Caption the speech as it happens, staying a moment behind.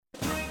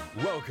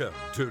Welcome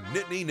to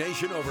Nittany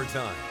Nation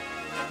Overtime.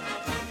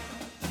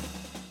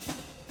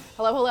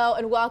 Hello,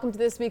 and welcome to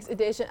this week's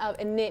edition of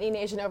Nittany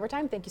Nation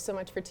Overtime. Thank you so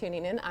much for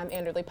tuning in. I'm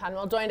Anderley,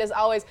 Penwell, joined as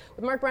always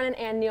with Mark Brennan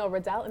and Neil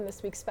Rudel, and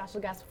this week's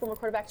special guest, former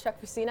quarterback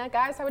Chuck Fusina.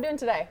 Guys, how are we doing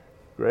today?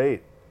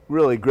 Great.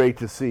 Really great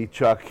to see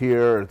Chuck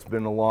here. It's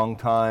been a long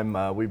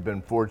time. We've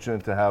been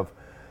fortunate to have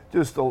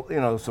just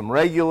some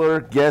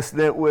regular guest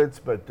nitwits,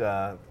 but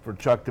for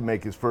Chuck to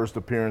make his first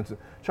appearance,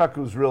 Chuck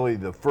was really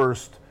the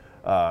first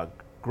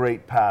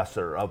great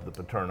passer of the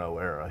Paterno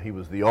era. He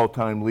was the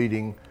all-time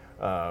leading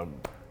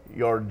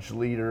yardage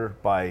leader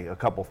by a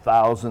couple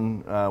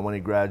thousand when he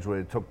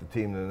graduated, took the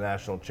team to the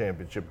national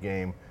championship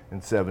game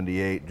in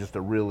 '78. Just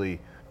a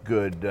really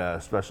good,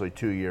 especially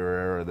two-year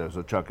era there.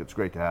 So Chuck, it's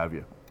great to have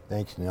you.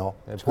 Thanks, Neil.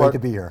 It's great to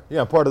be here.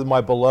 Yeah, part of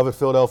my beloved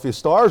Philadelphia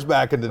Stars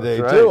back in the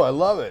day, right. too. I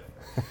love it.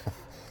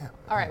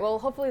 All right, well,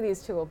 hopefully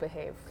these two will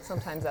behave.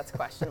 Sometimes that's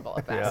questionable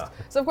at best.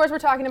 Yeah. So, of course, we're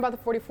talking about the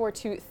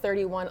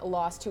 44-31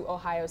 loss to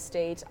Ohio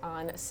State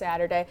on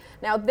Saturday.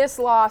 Now, this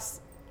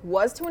loss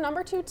was to a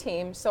number 2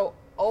 team, so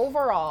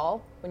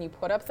overall, when you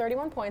put up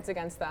 31 points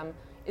against them,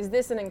 is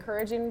this an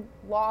encouraging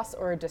loss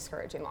or a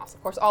discouraging loss?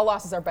 Of course, all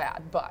losses are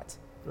bad, but.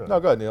 No,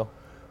 go ahead, Neil.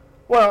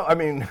 Well, I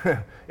mean,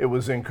 it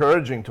was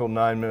encouraging till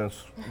 9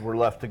 minutes were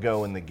left to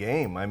go in the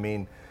game. I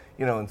mean,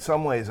 in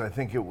some ways, I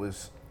think it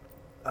was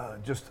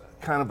just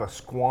kind of a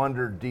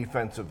squandered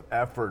defensive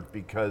effort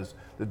because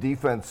the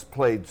defense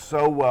played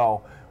so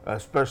well,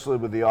 especially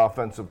with the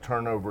offensive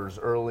turnovers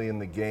early in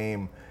the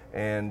game.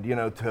 And,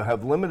 to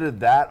have limited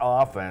that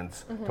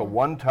offense to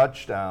one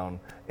touchdown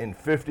in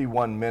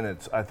 51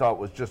 minutes, I thought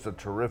was just a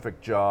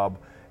terrific job.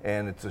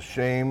 And it's a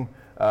shame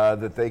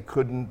that they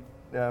couldn't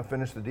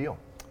finish the deal.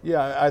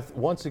 Yeah,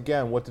 once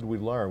again, what did we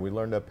learn? We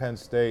learned that Penn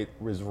State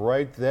was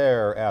right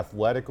there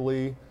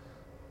athletically,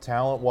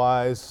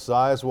 talent-wise,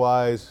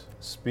 size-wise,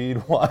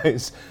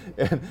 speed-wise.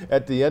 And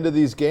at the end of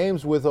these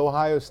games with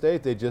Ohio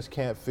State, they just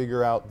can't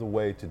figure out the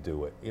way to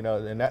do it.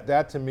 And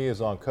that to me is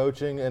on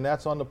coaching, and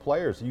that's on the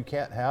players. You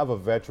can't have a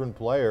veteran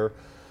player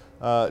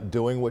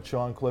doing what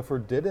Sean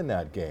Clifford did in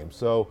that game.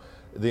 So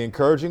the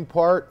encouraging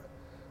part,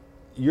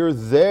 you're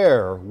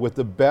there with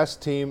the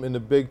best team in the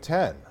Big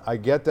Ten. I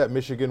get that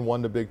Michigan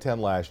won the Big Ten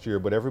last year,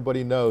 but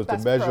everybody knows the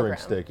measuring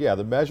stick. Yeah,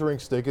 the measuring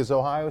stick is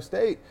Ohio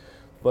State.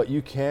 But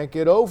you can't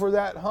get over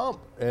that hump.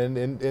 And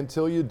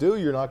until you do,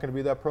 you're not going to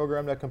be that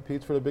program that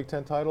competes for the Big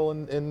Ten title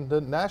and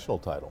the national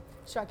title.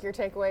 Chuck, your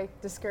takeaway,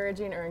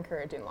 discouraging or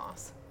encouraging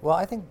loss? Well,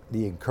 I think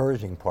the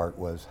encouraging part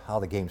was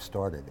how the game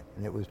started.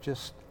 And it was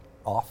just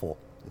awful.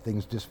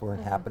 Things just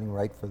weren't happening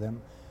right for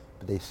them.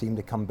 But they seemed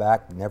to come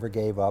back, never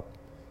gave up,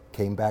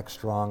 came back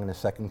strong in the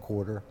second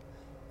quarter.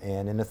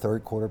 And in the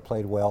third quarter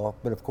played well.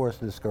 But of course,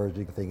 the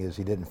discouraging thing is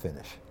he didn't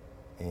finish.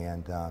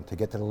 And to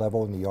get to the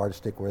level and the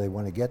yardstick where they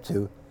want to get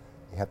to,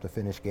 you have to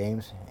finish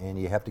games, and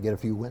you have to get a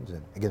few wins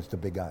in against the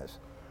big guys.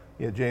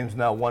 Yeah, James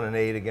now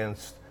 1-8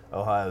 against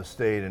Ohio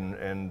State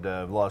and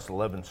lost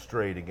 11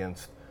 straight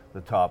against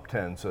the top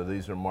 10. So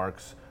these are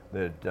marks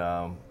that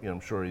I'm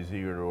sure he's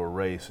eager to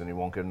erase, and he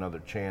won't get another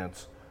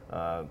chance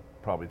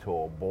probably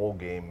till a bowl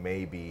game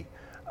maybe.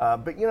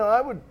 But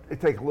I would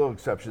take a little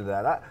exception to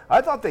that. I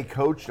thought they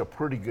coached a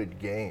pretty good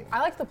game. I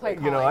like the play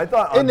calling. I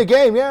thought In the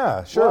game,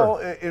 yeah, sure.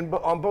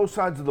 Well, on both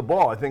sides of the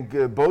ball, I think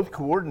both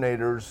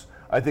coordinators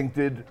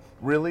did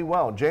really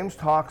well. James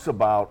talks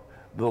about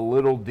the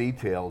little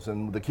details,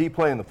 and the key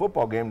play in the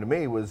football game to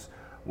me was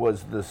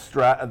the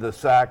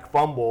sack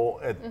fumble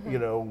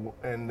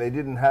and they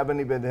didn't have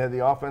anybody. They had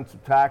the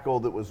offensive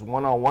tackle that was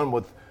one-on-one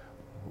with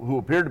who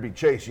appeared to be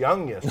Chase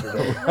Young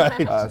yesterday.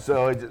 Right.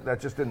 So that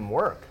just didn't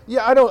work.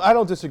 Yeah, I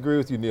don't disagree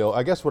with you, Neil.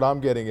 I guess what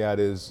I'm getting at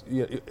is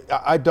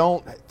I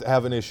don't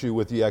have an issue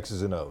with the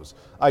X's and O's.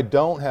 I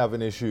don't have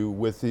an issue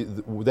with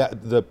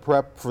the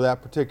prep for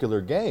that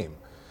particular game.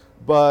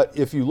 But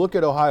if you look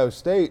at Ohio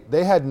State,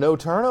 they had no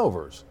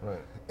turnovers.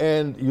 Right.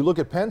 And you look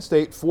at Penn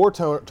State, 4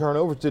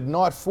 turnovers, did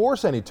not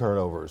force any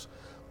turnovers.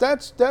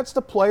 That's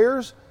the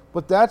players,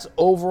 but that's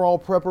overall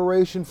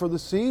preparation for the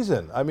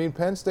season. I mean,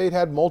 Penn State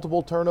had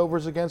multiple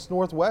turnovers against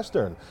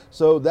Northwestern.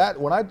 So that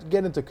when I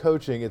get into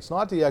coaching, it's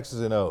not the X's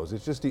and O's.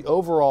 It's just the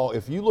overall.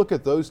 If you look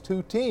at those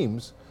two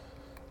teams,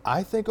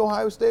 I think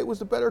Ohio State was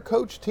the better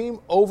coached team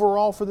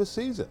overall for the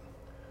season.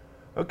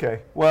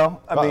 Okay.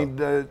 Well, I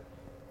mean,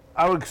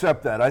 I would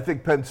accept that. I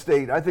think Penn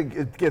State,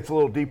 it gets a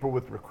little deeper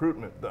with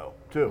recruitment, though,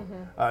 too.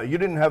 You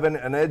didn't have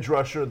an edge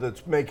rusher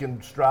that's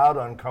making Stroud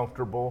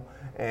uncomfortable,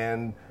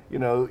 and,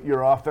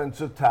 your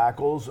offensive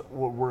tackles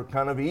were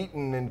kind of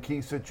eaten in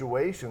key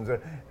situations.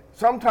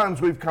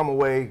 Sometimes we've come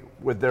away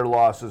with their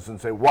losses and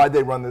say, why'd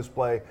they run this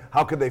play?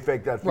 How could they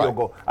fake that field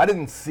goal? I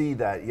didn't see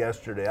that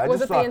yesterday. I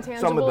just saw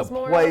some of the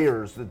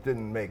players that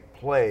didn't make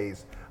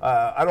plays.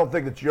 I don't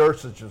think it's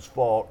Yurcich's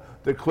fault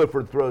that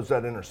Clifford throws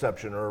that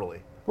interception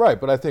early. Right,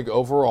 but I think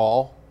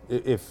overall,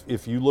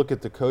 if you look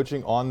at the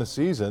coaching on the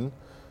season,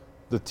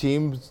 the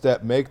teams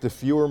that make the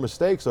fewer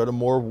mistakes are the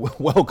more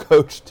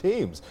well-coached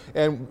teams.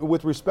 And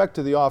with respect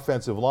to the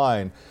offensive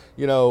line,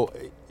 you know,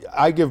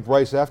 I give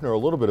Bryce Effner a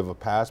little bit of a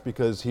pass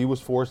because he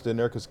was forced in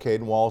there because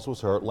Caden Wallace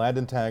was hurt.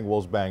 Landon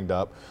Tangwell's banged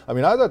up. I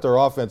mean, I thought their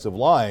offensive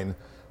line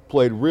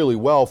played really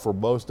well for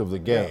most of the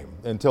game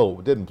until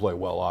it didn't play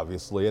well,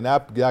 obviously. And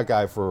that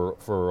guy for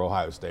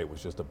Ohio State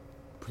was just a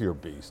pure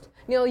beast.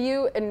 Neil,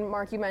 you and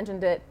Mark, you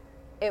mentioned it.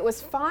 It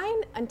was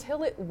fine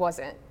until it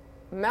wasn't.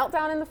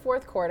 Meltdown in the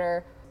fourth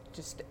quarter,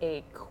 just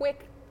a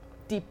quick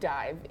deep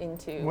dive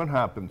into what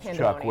happens,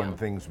 pandemonium. Chuck, when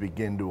things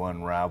begin to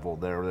unravel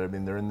there? I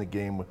mean, they're in the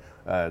game.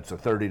 It's a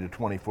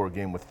 30-24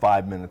 game with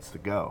 5 minutes to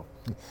go.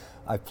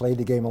 I've played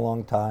the game a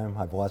long time.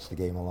 I've watched the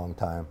game a long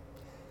time.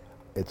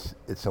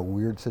 It's a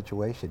weird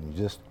situation. You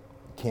just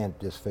can't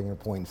just finger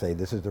point and say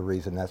this is the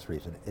reason, that's the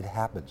reason. It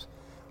happens.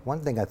 One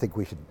thing I think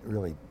we should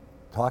really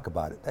talk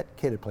about it. That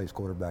kid that plays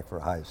quarterback for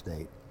Ohio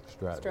State.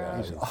 Stroud.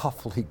 He's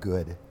awfully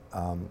good.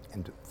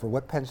 And for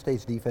what Penn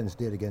State's defense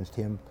did against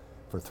him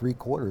for 3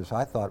 quarters,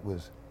 I thought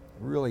was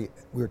really,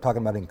 we were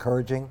talking about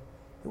encouraging.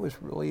 It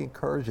was really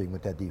encouraging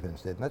what that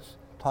defense did. And let's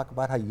talk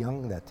about how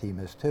young that team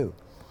is too.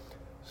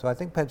 So I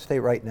think Penn State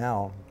right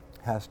now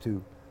has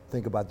to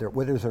think about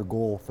what is their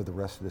goal for the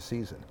rest of the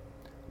season.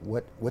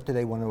 What do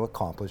they want to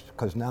accomplish?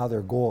 Because now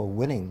their goal of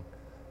winning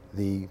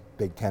the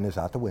Big Ten is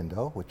out the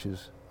window, which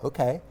is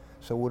okay.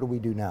 So what do we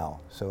do now?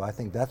 So I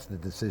think that's the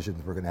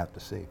decisions we're going to have to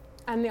see.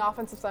 And the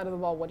offensive side of the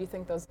ball, what do you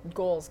think those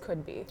goals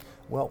could be?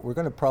 Well, we're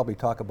going to probably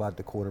talk about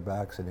the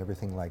quarterbacks and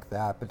everything like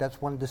that, but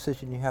that's one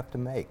decision you have to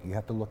make. You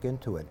have to look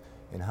into it.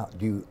 And how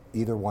do you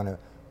either want to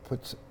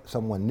put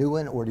someone new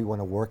in, or do you want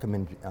to work them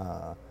in,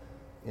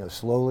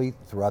 slowly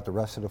throughout the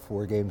rest of the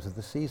 4 games of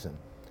the season?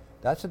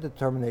 That's a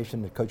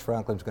determination that Coach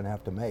Franklin's going to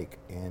have to make,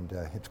 and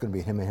it's going to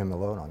be him and him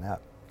alone on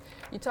that.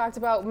 You talked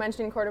about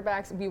mentioning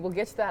quarterbacks. We will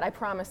get to that, I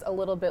promise, a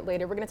little bit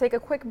later. We're going to take a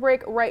quick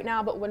break right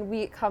now, but when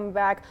we come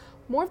back,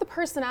 more of the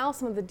personnel,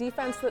 some of the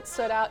defense that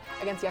stood out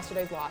against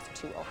yesterday's loss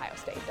to Ohio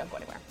State. Don't go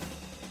anywhere.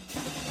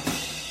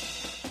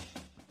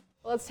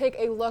 Let's take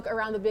a look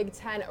around the Big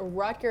Ten.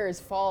 Rutgers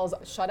falls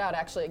shutout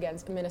actually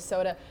against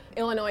Minnesota.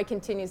 Illinois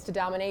continues to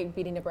dominate,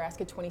 beating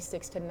Nebraska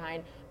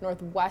 26-9.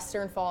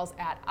 Northwestern falls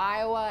at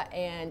Iowa,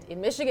 and in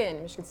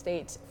Michigan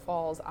State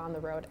falls on the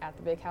road at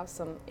the Big House.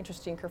 Some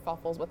interesting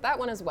kerfuffles with that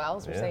one as well.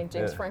 As we're saying,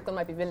 James Franklin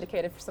might be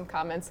vindicated for some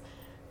comments.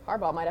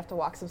 Harbaugh might have to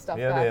walk some stuff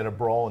back. Yeah, they had a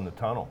brawl in the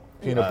tunnel.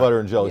 Peanut butter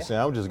and jelly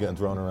sandwiches getting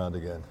thrown around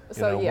again.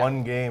 So,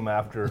 one game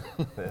after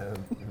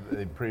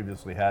they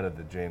previously had it,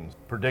 that James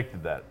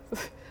predicted that.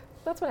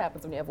 That's what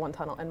happens when you have one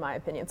tunnel, in my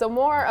opinion. So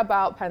more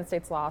about Penn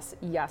State's loss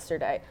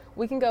yesterday.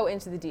 We can go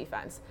into the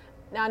defense.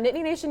 Now,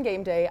 Nittany Nation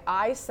Game Day,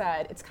 I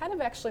said it's kind of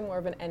actually more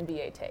of an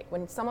NBA take.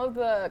 When some of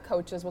the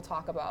coaches will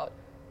talk about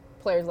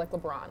players like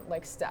LeBron,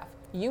 like Steph,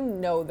 you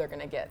know they're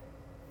going to get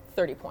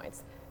 30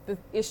 points. The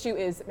issue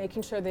is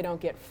making sure they don't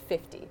get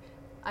 50.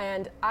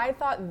 And I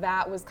thought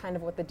that was kind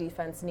of what the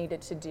defense needed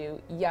to do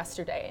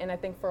yesterday. And I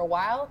think for a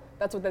while,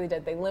 that's what they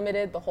did. They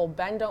limited the whole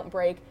bend, don't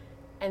break,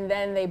 and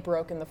then they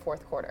broke in the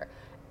fourth quarter.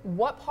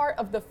 What part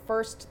of the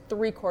first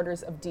 3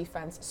 quarters of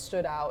defense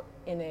stood out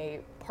in a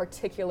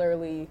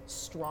particularly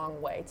strong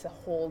way to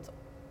hold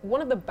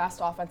one of the best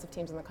offensive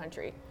teams in the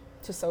country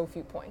to so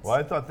few points? Well,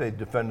 I thought they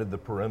defended the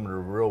perimeter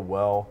real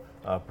well,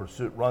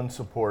 pursuit, run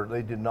support.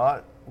 They did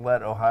not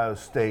let Ohio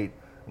State,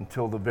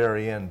 until the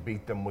very end,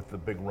 beat them with the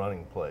big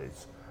running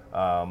plays.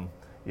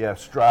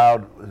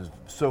 Stroud is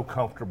so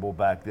comfortable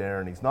back there,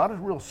 and he's not a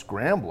real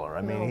scrambler.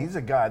 I mean, he's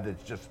a guy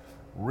that's just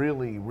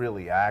really,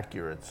 really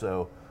accurate.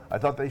 So I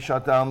thought they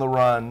shut down the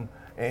run,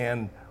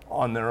 and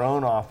on their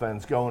own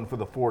offense, going for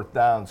the 4th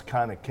downs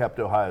kind of kept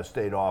Ohio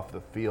State off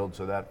the field,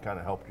 so that kind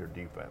of helped your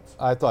defense.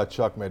 I thought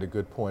Chuck made a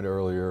good point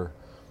earlier.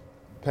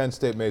 Penn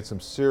State made some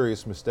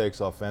serious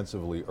mistakes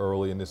offensively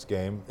early in this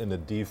game, and the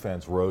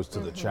defense rose to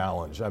the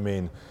challenge. I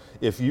mean,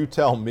 if you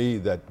tell me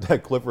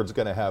that Clifford's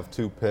going to have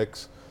 2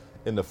 picks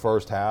in the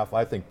first half,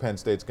 I think Penn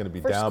State's going to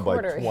be down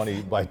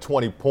by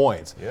 20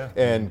 points. Yeah.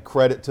 And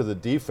credit to the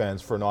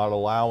defense for not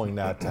allowing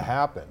that to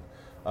happen.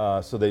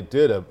 So they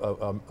did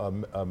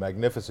a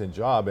magnificent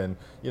job. And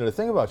the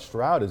thing about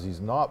Stroud is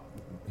he's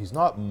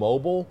not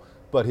mobile,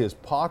 but his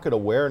pocket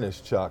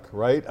awareness, Chuck,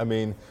 right? I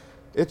mean,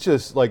 it's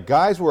just like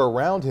guys were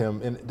around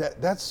him, and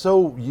that's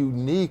so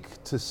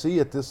unique to see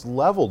at this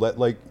level, that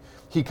like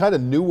he kind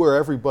of knew where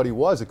everybody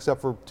was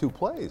except for 2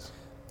 plays.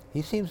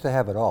 He seems to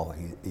have it all.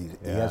 He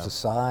has the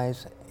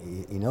size,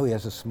 he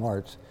has the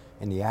smarts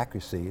and the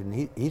accuracy,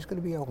 and he's going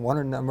to be a 1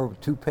 or number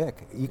 2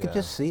 pick. You can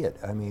just see it.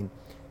 I mean,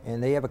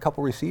 and they have a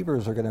couple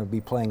receivers who are going to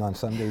be playing on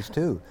Sundays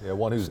too. Yeah,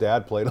 one whose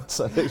dad played on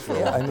Sundays for a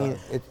long time. I mean,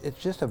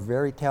 it's just a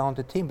very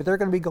talented team, but they're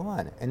going to be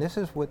gone. And this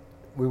is what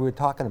we were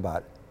talking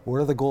about. What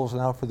are the goals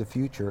now for the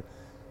future?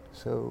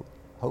 So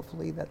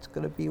hopefully that's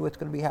going to be what's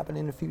going to be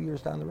happening a few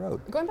years down the road.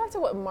 Going back to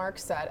what Mark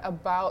said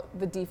about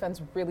the defense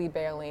really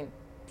bailing,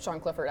 Sean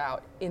Clifford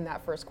out in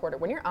that first quarter.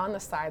 When you're on the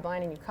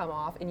sideline and you come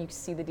off and you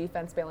see the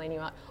defense bailing you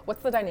out,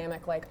 what's the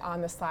dynamic like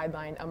on the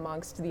sideline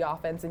amongst the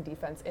offense and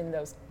defense in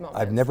those moments?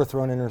 I've never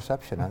thrown an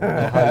interception. I don't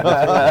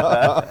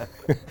know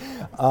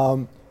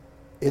how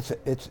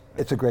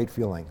it's a great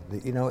feeling.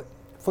 You know,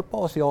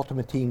 football is the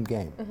ultimate team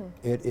game.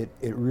 It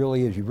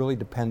really is. You really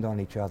depend on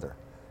each other.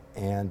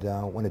 And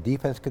when a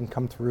defense can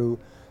come through,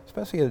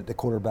 especially at the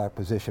quarterback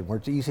position, where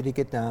it's easy to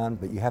get down,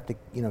 but you have to,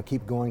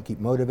 keep going, keep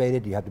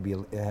motivated. You have to be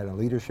had a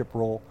leadership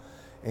role,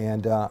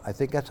 and I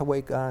think that's the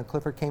way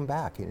Clifford came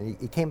back.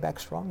 He came back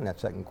strong in that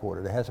second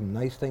quarter. They had some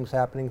nice things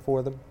happening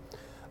for them,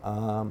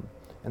 and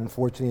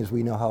unfortunately, as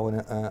we know how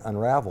it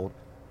unraveled,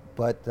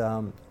 but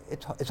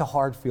it's a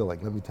hard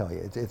feeling. Let me tell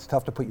you, it's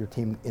tough to put your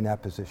team in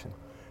that position.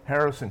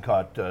 Harrison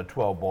caught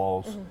 12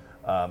 balls.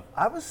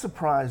 I was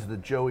surprised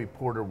that Joey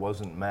Porter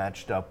wasn't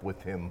matched up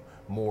with him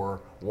more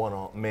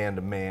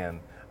man-to-man.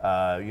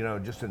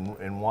 Just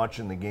in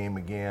watching the game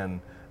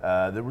again,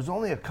 there was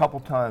only a couple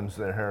times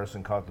that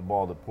Harrison caught the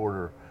ball that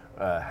Porter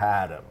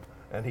had him,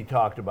 and he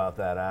talked about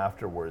that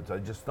afterwards. I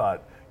just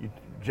thought,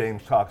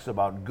 James talks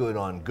about good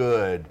on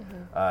good.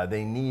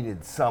 They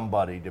needed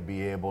somebody to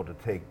be able to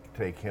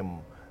take him,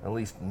 at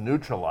least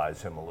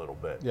neutralize him a little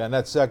bit. Yeah, and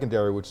that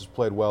secondary, which has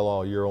played well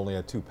all year, only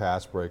had 2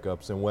 pass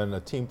breakups. And when a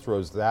team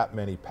throws that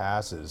many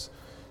passes,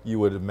 you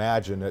would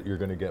imagine that you're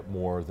going to get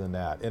more than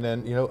that. And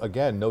then,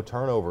 again, no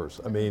turnovers.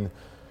 I mean,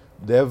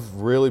 they've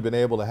really been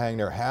able to hang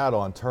their hat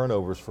on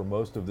turnovers for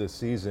most of this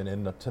season,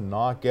 and to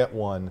not get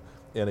one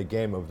in a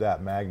game of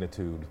that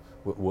magnitude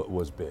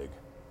was big.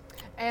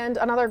 And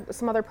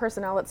some other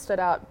personnel that stood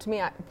out to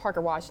me,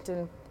 Parker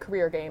Washington,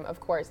 career game,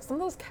 of course. Some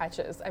of those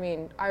catches, I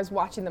mean, I was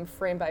watching them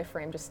frame by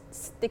frame, just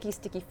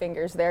sticky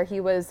fingers there. He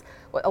was,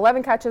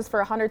 11 catches for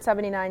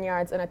 179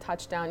 yards and a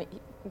touchdown.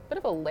 A bit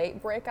of a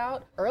late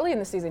breakout. Early in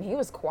the season, he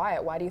was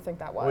quiet. Why do you think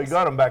that was? Well, he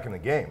got him back in the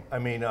game. I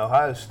mean,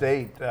 Ohio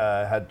State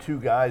had 2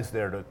 guys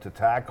there to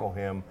tackle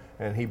him,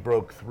 and he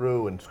broke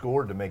through and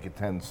scored to make it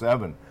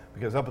 10-7.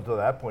 Because up until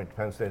that point,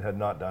 Penn State had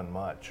not done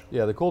much.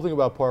 Yeah, the cool thing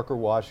about Parker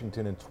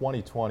Washington, in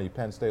 2020,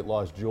 Penn State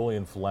lost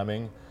Julian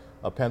Fleming,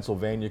 a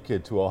Pennsylvania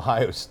kid, to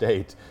Ohio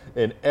State,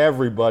 and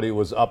everybody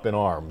was up in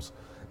arms.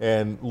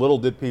 And little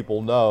did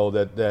people know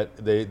that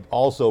they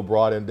also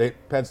brought in,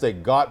 Penn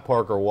State got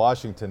Parker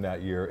Washington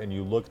that year, and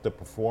you look at the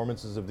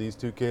performances of these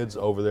 2 kids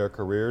over their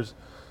careers,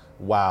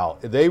 wow,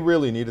 they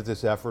really needed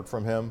this effort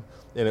from him,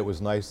 and it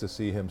was nice to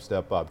see him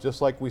step up.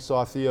 Just like we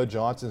saw Theo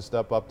Johnson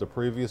step up the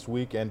previous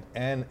week and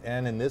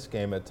in this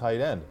game at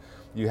tight end.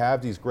 You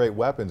have these great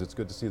weapons. It's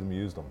good to see them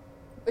use them.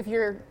 If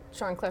you're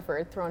Sean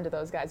Clifford, thrown to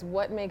those guys,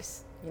 what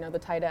makes the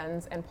tight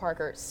ends and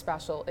Parker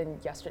special in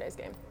yesterday's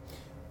game?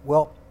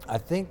 Well, I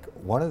think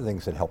one of the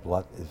things that helped a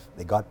lot is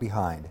they got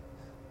behind,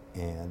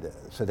 and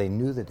so they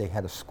knew that they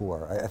had a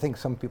score. I think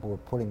some people were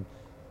putting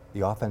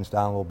the offense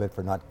down a little bit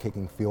for not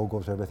kicking field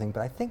goals and everything,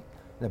 but I think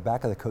in the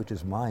back of the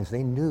coaches' minds,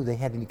 they knew they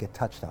had to get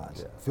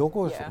touchdowns. Yeah. Field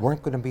goals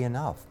weren't going to be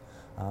enough.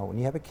 When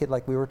you have a kid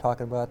like we were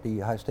talking about,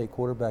 the Ohio State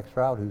quarterback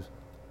Stroud,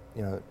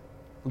 who's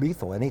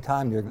lethal.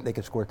 Anytime they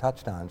could score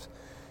touchdowns.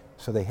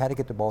 So they had to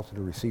get the ball to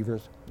the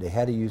receivers. They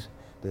had to use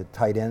the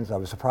tight ends. I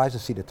was surprised to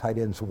see the tight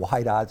ends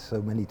wide out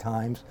so many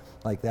times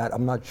like that.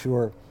 I'm not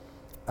sure.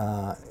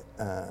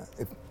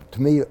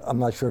 To me, I'm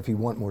not sure if you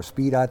want more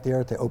speed out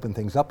there to open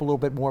things up a little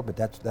bit more, but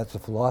that's the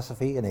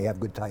philosophy, and they have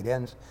good tight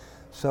ends.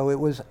 So it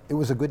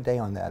was a good day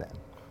on that end.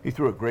 He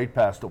threw a great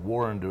pass to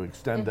Warren to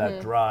extend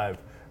that drive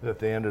that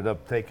they ended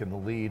up taking the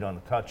lead on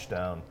a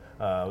touchdown.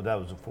 That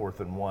was a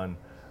 4th and 1.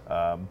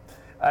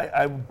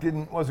 I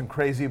wasn't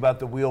crazy about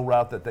the wheel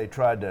route that they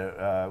tried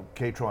to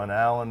Katron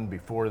Allen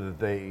before that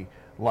they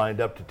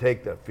lined up to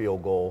take that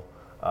field goal.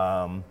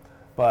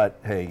 But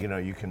hey,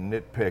 you can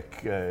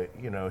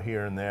nitpick,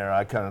 here and there.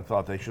 I kind of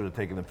thought they should have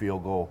taken the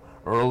field goal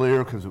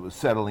earlier because it was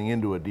settling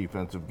into a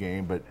defensive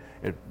game, but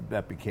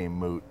that became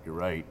moot. You're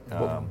right.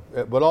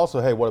 But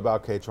also, hey, what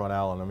about Katron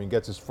Allen? I mean,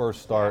 gets his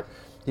first start.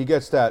 He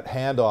gets that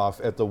handoff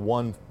at the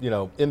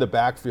in the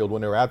backfield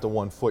when they were at the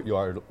 1 foot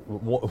yard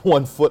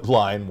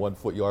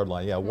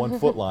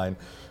line.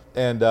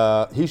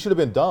 And he should have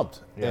been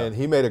dumped. Yeah. And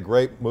he made a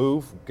great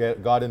move,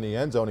 got in the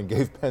end zone, and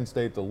gave Penn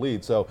State the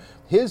lead. So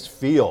his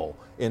feel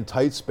in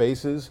tight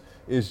spaces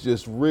is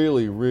just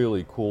really,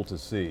 really cool to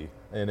see.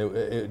 And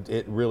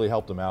it really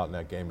helped him out in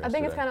that game yesterday. I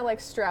think it's kind of like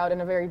Stroud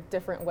in a very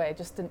different way.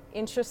 Just an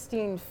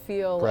interesting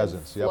feel,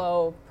 presence, and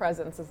flow.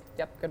 Presence is,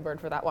 good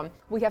word for that one.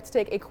 We have to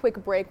take a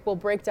quick break. We'll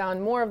break down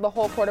more of the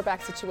whole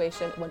quarterback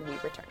situation when we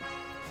return.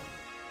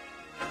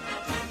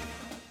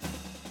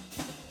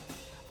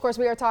 Of course,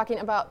 we are talking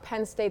about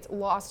Penn State's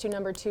loss to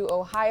number 2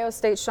 Ohio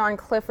State. Sean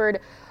Clifford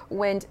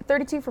went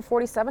 32 for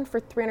 47 for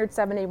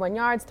 371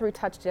 yards, 3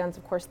 touchdowns,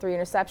 of course, 3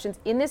 interceptions.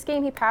 In this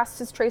game, he passed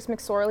his Trace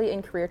McSorley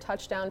in career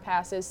touchdown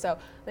passes. So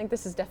I think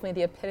this is definitely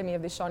the epitome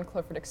of the Sean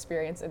Clifford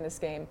experience in this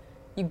game.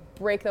 You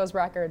break those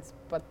records,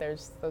 but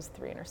there's those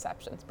 3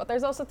 interceptions. But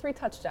there's also 3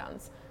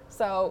 touchdowns.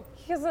 So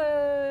he's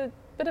a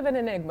bit of an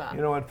enigma.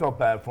 You know, I felt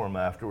bad for him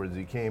afterwards.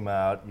 He came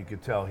out. You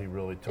could tell he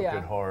really took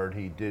it hard.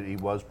 He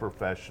was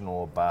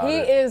professional about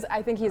it.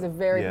 I think he's a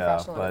very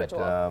professional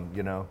individual. But,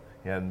 you know,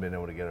 he hadn't been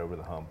able to get over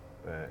the hump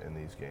in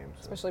these games.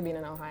 Especially being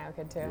an Ohio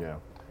kid, too. Yeah.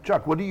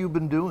 Chuck, what have you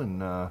been doing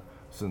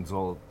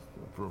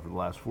for the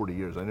last 40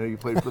 years? I know you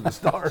played for the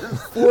Stars.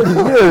 40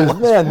 years,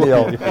 man,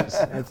 Neil.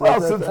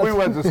 Well, since we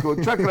went to school.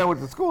 Chuck and I went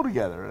to school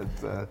together.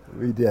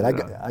 We did.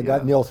 I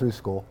got Neil through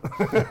school.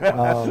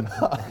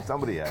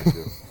 Somebody had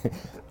to.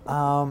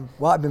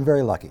 Well, I've been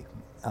very lucky.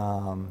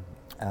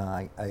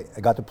 I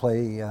got to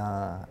play.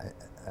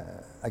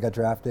 I got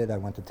drafted. I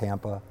went to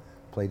Tampa,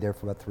 played there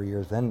for about 3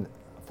 years. Then,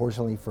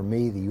 fortunately for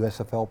me, the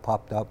USFL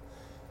popped up.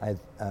 I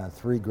had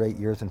 3 great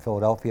years in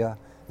Philadelphia.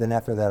 Then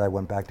after that, I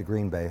went back to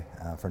Green Bay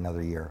for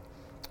another year,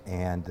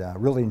 and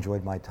really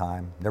enjoyed my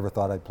time. Never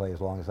thought I'd play as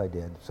long as I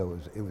did, so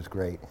it was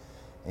great.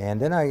 And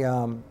then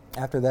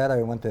after that,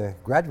 I went to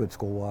graduate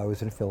school while I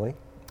was in Philly,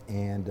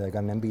 and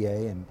got an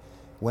MBA and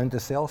went into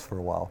sales for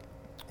a while.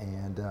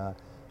 And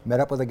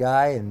met up with a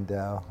guy, and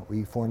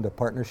we formed a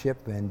partnership,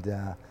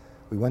 and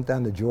we went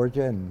down to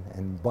Georgia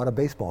and bought a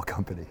baseball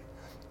company.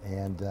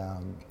 And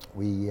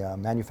we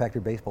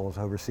manufactured baseballs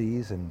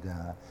overseas and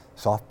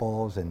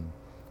softballs, and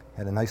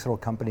had a nice little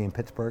company in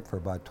Pittsburgh for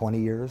about 20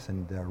 years,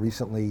 and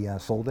recently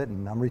sold it,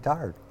 and I'm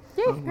retired.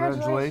 Yay,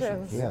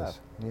 congratulations. Yes.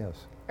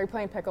 Are you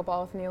playing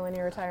pickleball with Neil in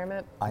your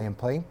retirement? I am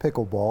playing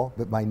pickleball,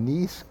 but my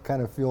knees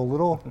kind of feel a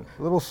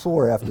little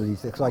sore after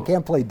these things, so I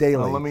can't play daily.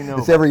 Well, let me know.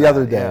 It's every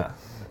other day. Yeah,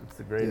 it's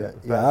the greatest.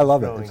 Yeah, I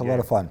love it. It's a lot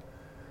of fun.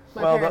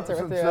 My parents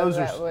are with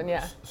that one,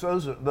 yeah. So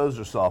those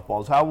are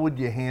softballs. How would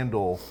you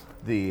handle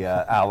the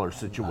Aller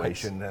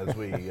situation as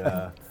we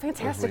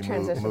Fantastic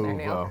transition there,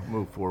 Neil.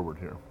 Move forward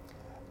here?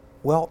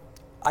 Well,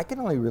 I can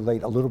only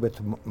relate a little bit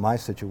to my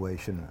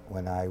situation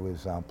when I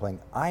was playing.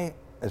 I,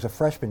 as a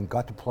freshman,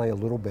 got to play a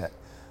little bit.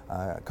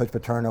 Coach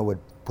Paterno would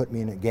put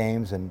me in at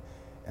games, and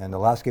the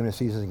last game of the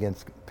season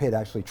against Pitt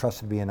actually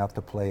trusted me enough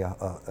to play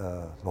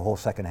the whole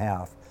second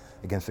half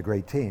against a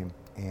great team,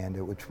 and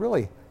which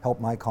really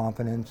helped my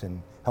confidence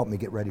and helped me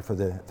get ready for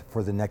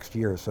the next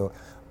year. So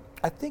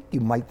I think you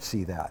might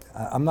see that.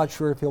 I'm not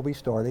sure if he'll be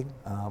starting,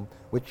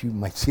 which you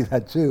might see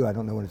that too. I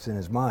don't know what's in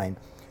his mind.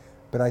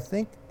 But I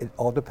think it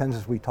all depends,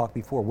 as we talked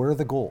before, what are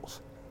the goals?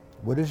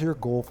 What is your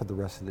goal for the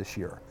rest of this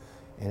year?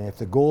 And if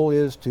the goal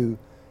is to,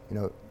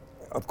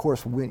 of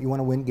course, you want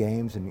to win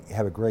games and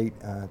have a great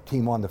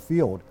team on the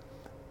field,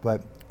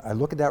 but I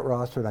look at that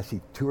roster and I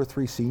see 2 or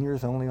 3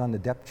 seniors only on the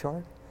depth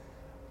chart.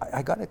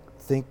 I got to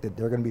think that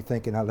they're going to be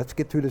thinking, let's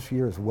get through this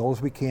year as well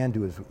as we can,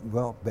 do as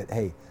well, but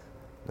hey,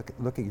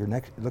 look at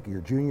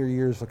your junior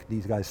years, look at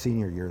these guys'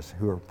 senior years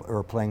who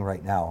are playing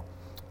right now.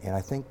 And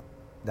I think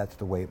that's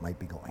the way it might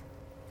be going.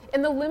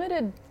 In the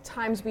limited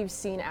times we've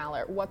seen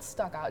Aller, what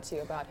stuck out to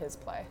you about his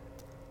play?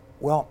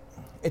 Well,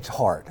 it's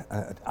hard.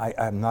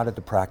 I'm not at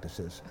the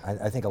practices.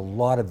 I think a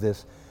lot of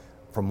this,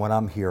 from what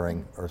I'm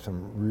hearing, are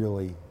some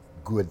really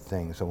good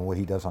things on what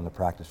he does on the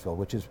practice field,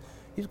 which is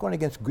he's going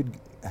against good,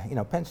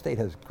 Penn State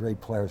has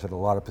great players at a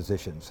lot of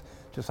positions,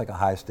 just like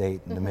Ohio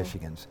State and the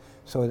Michigans.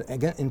 So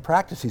again, in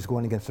practice, he's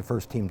going against the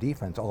first team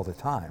defense all the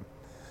time.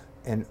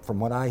 And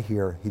from what I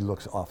hear, he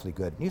looks awfully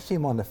good. You see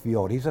him on the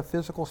field, he's a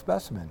physical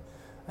specimen.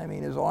 I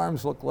mean, his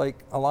arms look like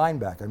a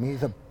linebacker. I mean,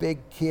 he's a big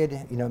kid.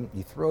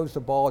 He throws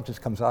the ball, it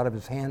just comes out of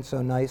his hand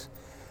so nice.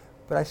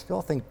 But I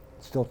still think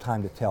still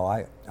time to tell.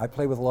 I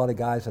play with a lot of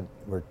guys that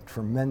were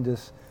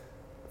tremendous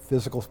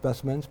physical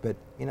specimens, but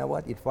you know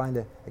what? You'd find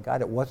a guy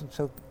that wasn't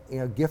so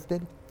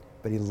gifted,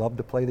 but he loved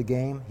to play the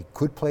game. He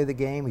could play the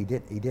game. He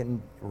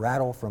didn't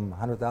rattle from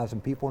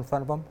 100,000 people in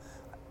front of him.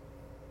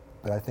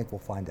 But I think we'll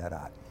find that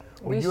out.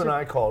 Well, you and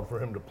I called for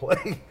him to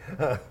play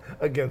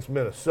against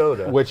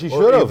Minnesota, which he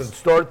should have. Even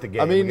start the game.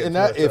 I mean, and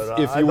that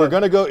if you were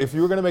going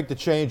to make the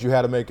change, you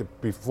had to make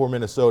it before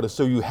Minnesota,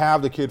 so you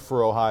have the kid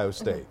for Ohio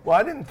State. Well,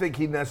 I didn't think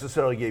he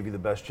necessarily gave you the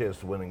best chance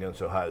to win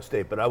against Ohio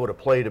State, but I would have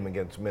played him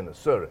against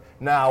Minnesota.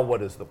 Now,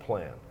 what is the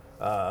plan?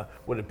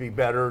 Would it be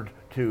better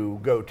to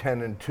go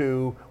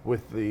 10-2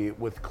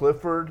 with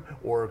Clifford,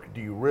 or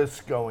do you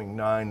risk going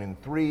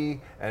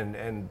 9-3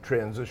 and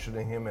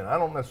transitioning him in? I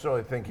don't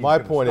necessarily think he's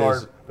going to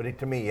start, but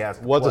to me, he has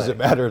to What play. does it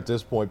matter at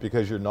this point,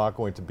 because you're not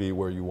going to be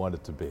where you want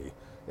it to be,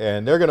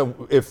 and they're going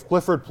to. If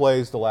Clifford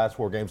plays the last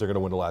 4 games, they're going to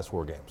win the last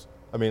 4 games.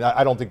 I mean,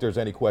 I don't think there's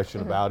any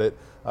question about it.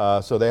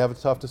 So they have a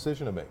tough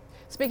decision to make.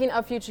 Speaking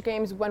of future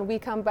games, when we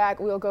come back,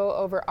 we'll go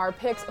over our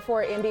picks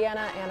for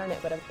Indiana and our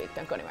nitwit of the week.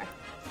 Don't go anywhere.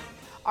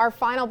 Our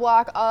final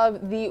block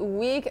of the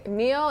week.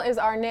 Neil is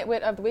our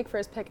nitwit of the week for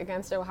his pick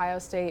against Ohio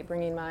State,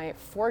 bringing my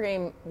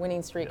 4-game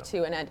winning streak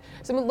to an end.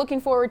 So I'm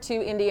looking forward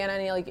to Indiana.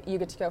 Neil, you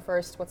get to go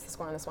first. What's the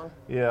score on this one?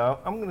 Yeah,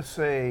 I'm going to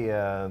say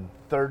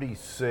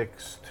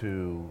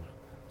 36-16.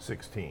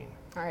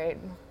 All right.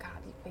 God,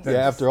 Yeah,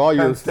 after all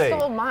your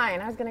stole mine.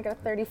 I was going to go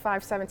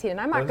 35-17,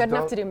 and I'm not good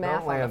enough to do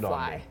math on the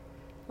fly.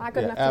 Not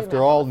good enough to do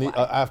math on the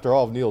fly. After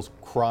all of Neil's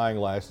crying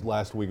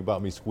last week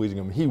about me squeezing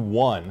him, he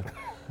won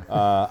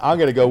I'm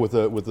going to go with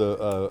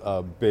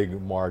a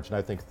big margin.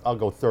 I think I'll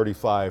go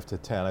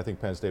 35-10. I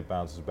think Penn State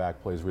bounces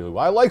back, plays really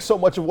well. I like so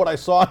much of what I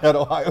saw in that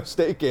Ohio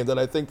State game that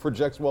I think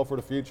projects well for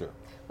the future.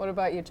 What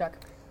about you, Chuck?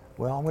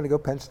 Well, I'm going to go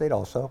Penn State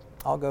also.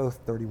 I'll go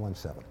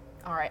 31-7.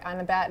 All right,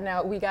 on that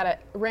note, we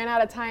ran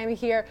out of time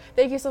here.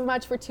 Thank you so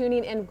much for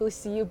tuning in. We'll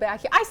see you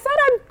back here. I said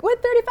I'm with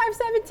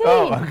 35-17.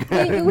 Oh,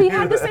 okay. We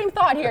have the same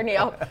thought here,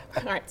 Neil.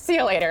 All right, see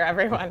you later,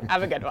 everyone.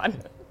 Have a good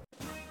one.